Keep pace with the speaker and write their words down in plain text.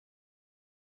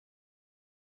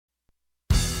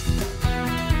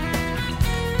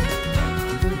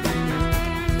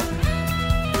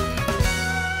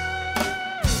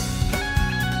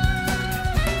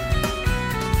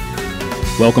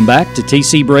Welcome back to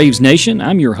TC Braves Nation.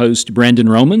 I'm your host, Brandon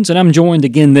Romans, and I'm joined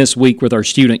again this week with our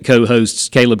student co-hosts,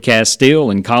 Caleb Castile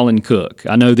and Colin Cook.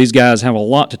 I know these guys have a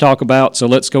lot to talk about, so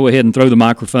let's go ahead and throw the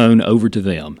microphone over to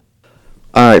them.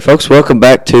 All right, folks, welcome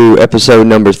back to episode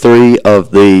number 3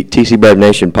 of the TC Braves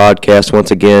Nation podcast.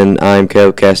 Once again, I'm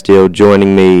Caleb Castile.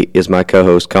 Joining me is my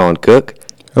co-host, Colin Cook.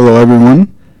 Hello,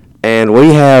 everyone. And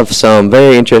we have some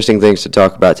very interesting things to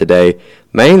talk about today,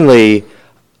 mainly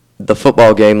the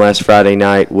football game last Friday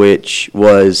night, which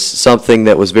was something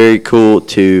that was very cool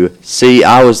to see.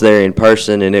 I was there in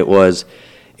person, and it was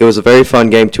a very fun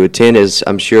game to attend, as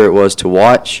I'm sure it was to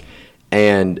watch.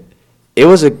 And it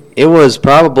was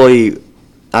probably,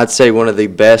 I'd say, one of the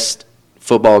best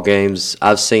football games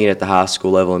I've seen at the high school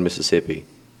level in Mississippi.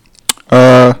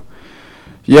 Yeah,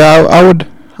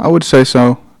 I would say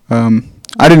so.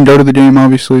 I didn't go to the game,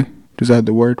 obviously, because I had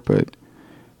to work, but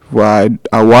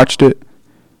I watched it.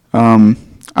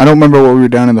 I don't remember what we were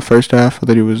down in the first half. I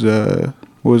think it was, what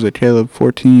was it, Caleb,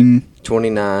 14?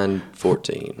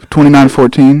 29-14.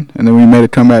 29-14, and then we made a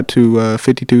comeback to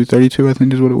 52-32, I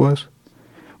think is what it was,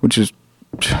 which is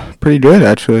pretty good,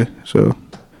 actually. So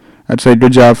I'd say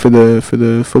good job for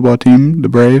the football team, the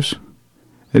Braves.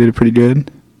 They did pretty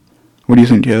good. What do you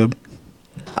think, Caleb?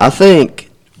 I think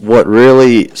what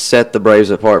really set the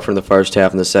Braves apart from the first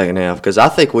half and the second half, because I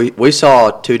think we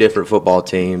saw two different football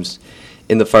teams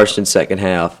in the first and second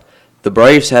half. The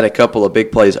Braves had a couple of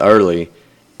big plays early,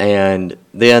 and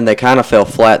then they kind of fell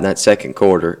flat in that second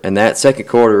quarter, and that second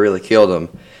quarter really killed them,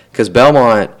 because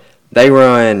Belmont, they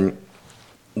ran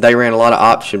a lot of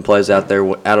option plays out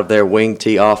of their wing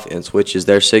T offense, which is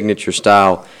their signature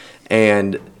style,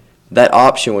 and that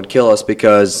option would kill us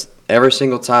because every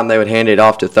single time they would hand it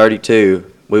off to 32,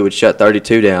 we would shut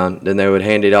 32 down. Then they would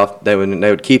hand it off. They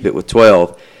would keep it with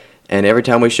 12, and every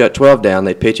time we shut 12 down,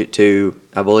 they'd pitch it to,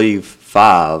 I believe,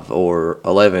 5 or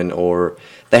 11, or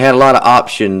they had a lot of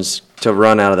options to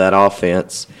run out of that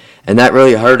offense, and that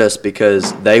really hurt us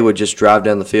because they would just drive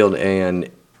down the field and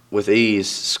with ease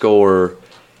score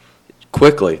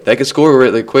quickly. They could score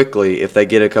really quickly if they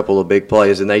get a couple of big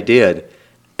plays, and they did.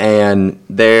 And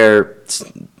their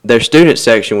student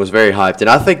section was very hyped, and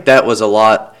I think that was a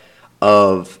lot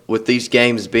of, with these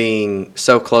games being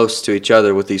so close to each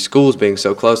other, with these schools being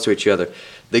so close to each other,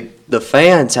 the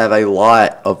fans have a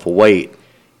lot of weight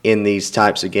in these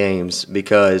types of games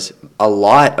because a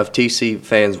lot of TC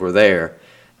fans were there.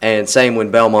 And same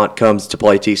when Belmont comes to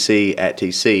play TC at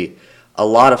TC. A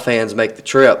lot of fans make the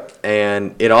trip,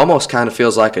 and it almost kind of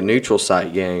feels like a neutral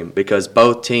site game because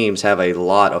both teams have a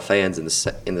lot of fans in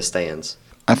the stands.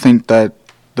 I think that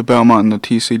the Belmont and the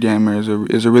TC game is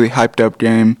a really hyped up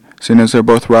game, seeing as they're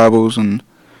both rivals, and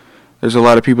there's a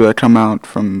lot of people that come out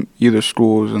from either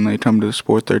schools and they come to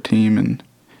support their team, and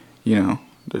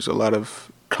there's a lot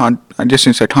of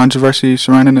controversy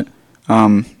surrounding it.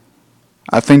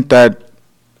 I think that.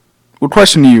 What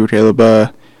question to you,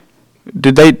 Caleb?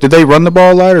 Did they run the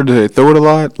ball a lot or did they throw it a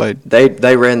lot?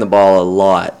 They ran the ball a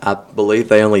lot. I believe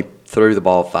they only threw the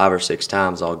ball 5 or 6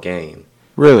 times all game.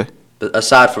 Really? But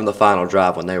aside from the final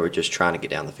drive when they were just trying to get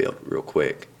down the field real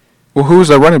quick. Well, who was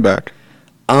their running back?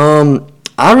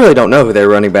 I really don't know who their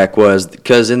running back was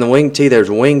because in the wing T there's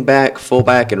wing back,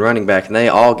 fullback, and running back, and they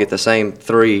all get the same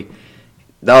 3.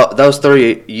 Those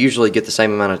 3 usually get the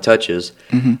same amount of touches.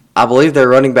 Mm-hmm. I believe their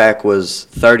running back was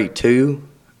 32.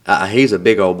 He's a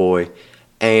big old boy,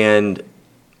 and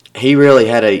he really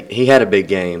had a big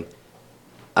game.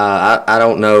 I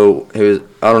don't know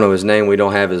his name. We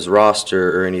don't have his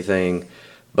roster or anything,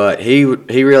 but he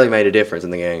really made a difference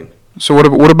in the game. So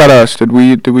what about us? Did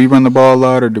we run the ball a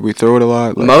lot or did we throw it a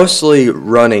lot? Mostly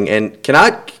running. And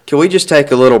can we just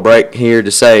take a little break here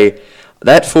to say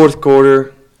that fourth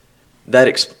quarter, that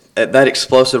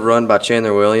explosive run by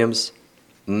Chandler Williams,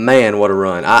 man, what a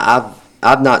run!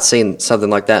 I've not seen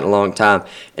something like that in a long time.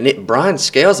 And Brian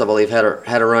Scales, I believe, had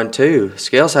a run too.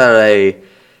 Scales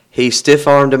he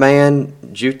stiff-armed a man,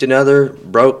 juked another,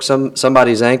 broke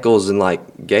somebody's ankles, and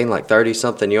gained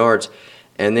 30-something yards.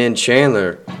 And then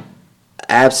Chandler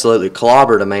absolutely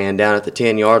clobbered a man down at the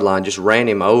 10-yard line, just ran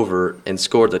him over and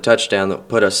scored the touchdown that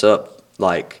put us up,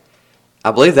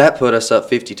 I believe that put us up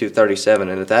 52-37.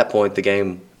 And at that point, the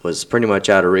game was pretty much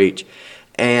out of reach.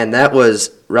 And that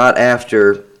was right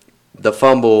after the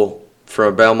fumble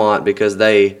from Belmont because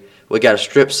we got a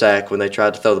strip sack when they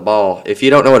tried to throw the ball. If you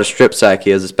don't know what a strip sack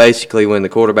is, it's basically when the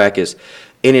quarterback is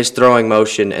in his throwing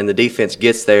motion and the defense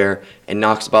gets there and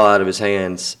knocks the ball out of his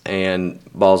hands and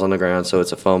ball's on the ground, so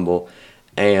it's a fumble.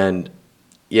 And,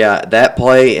 yeah, that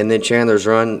play and then Chandler's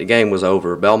run, the game was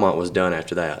over. Belmont was done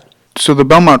after that. So the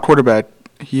Belmont quarterback,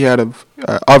 he had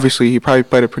obviously he probably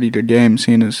played a pretty good game,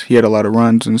 seeing as he had a lot of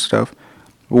runs and stuff.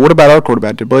 But what about our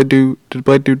quarterback? Did Blake do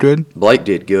good? Blake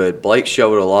did good. Blake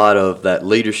showed a lot of that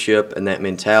leadership and that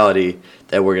mentality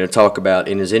that we're going to talk about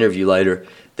in his interview later.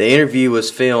 The interview was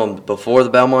filmed before the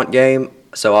Belmont game,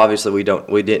 so obviously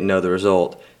we didn't know the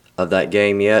result of that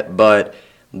game yet. But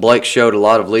Blake showed a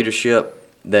lot of leadership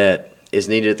that is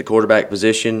needed at the quarterback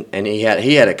position, and he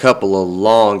had a couple of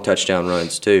long touchdown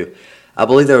runs too. I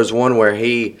believe there was one where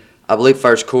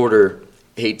first quarter,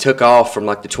 he took off from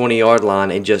like the 20-yard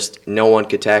line and just no one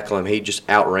could tackle him. He just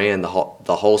outran the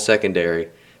whole secondary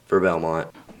for Belmont.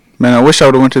 Man, I wish I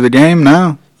would have went to the game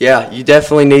now. Yeah, you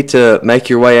definitely need to make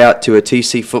your way out to a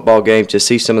TC football game to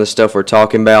see some of the stuff we're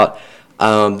talking about.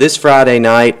 This Friday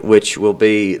night, which will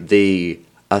be the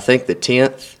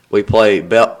 10th, we play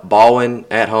Baldwin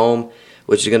at home,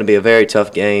 which is going to be a very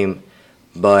tough game,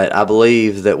 but I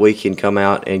believe that we can come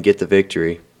out and get the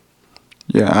victory.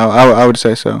 Yeah, I would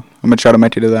say so. I'm going to try to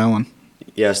make it to that one.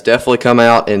 Yes, definitely come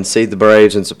out and see the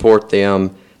Braves and support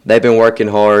them. They've been working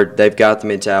hard. They've got the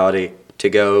mentality to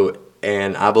go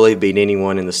and, I believe, beat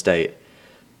anyone in the state.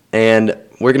 And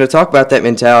we're going to talk about that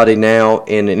mentality now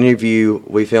in an interview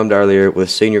we filmed earlier with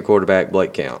senior quarterback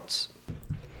Blake Counts.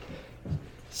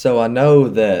 So I know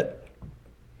that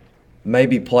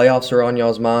maybe playoffs are on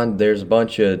y'all's mind. There's a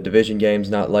bunch of division games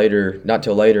not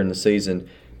till later in the season.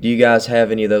 Do you guys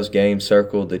have any of those games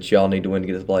circled that y'all need to win to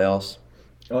get to the playoffs?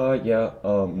 Yeah.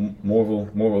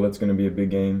 Morville, that's going to be a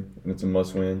big game. It's a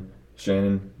must-win.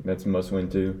 Shannon, that's a must-win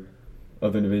too.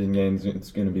 Other division games,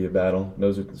 it's going to be a battle.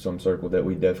 Those are some circled that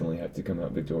we definitely have to come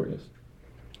out victorious.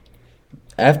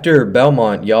 After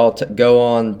Belmont, y'all go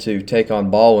on to take on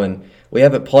Baldwin. We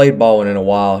haven't played Baldwin in a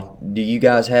while. Do you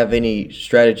guys have any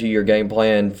strategy or game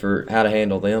plan for how to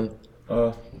handle them?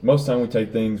 Most of the time we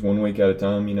take things 1 week at a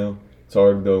time, you know. It's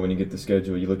hard, though, when you get the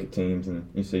schedule, you look at teams and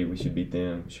you see we should beat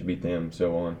them,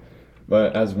 so on.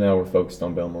 But as of now, we're focused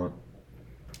on Belmont.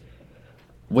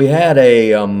 We had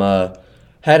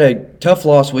a tough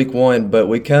loss week 1, but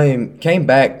we came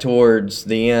back towards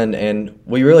the end, and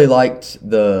we really liked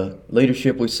the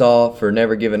leadership we saw for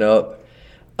never giving up.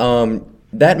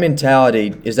 That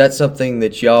mentality, is that something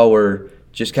that y'all were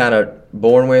just kind of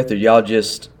born with, or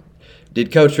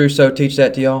did Coach Russo teach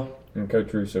that to y'all? And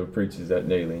Coach Russo preaches that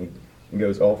daily. He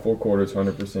goes all 4 quarters,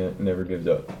 100%, never gives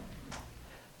up.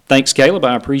 Thanks, Caleb.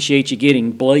 I appreciate you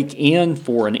getting Blake in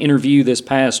for an interview this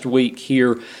past week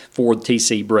here for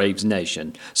TC Braves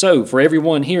Nation. So, for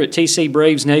everyone here at TC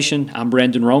Braves Nation, I'm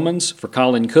Brandon Romans for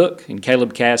Colin Cook and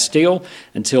Caleb Castile.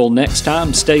 Until next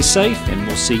time, stay safe, and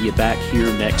we'll see you back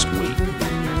here next week.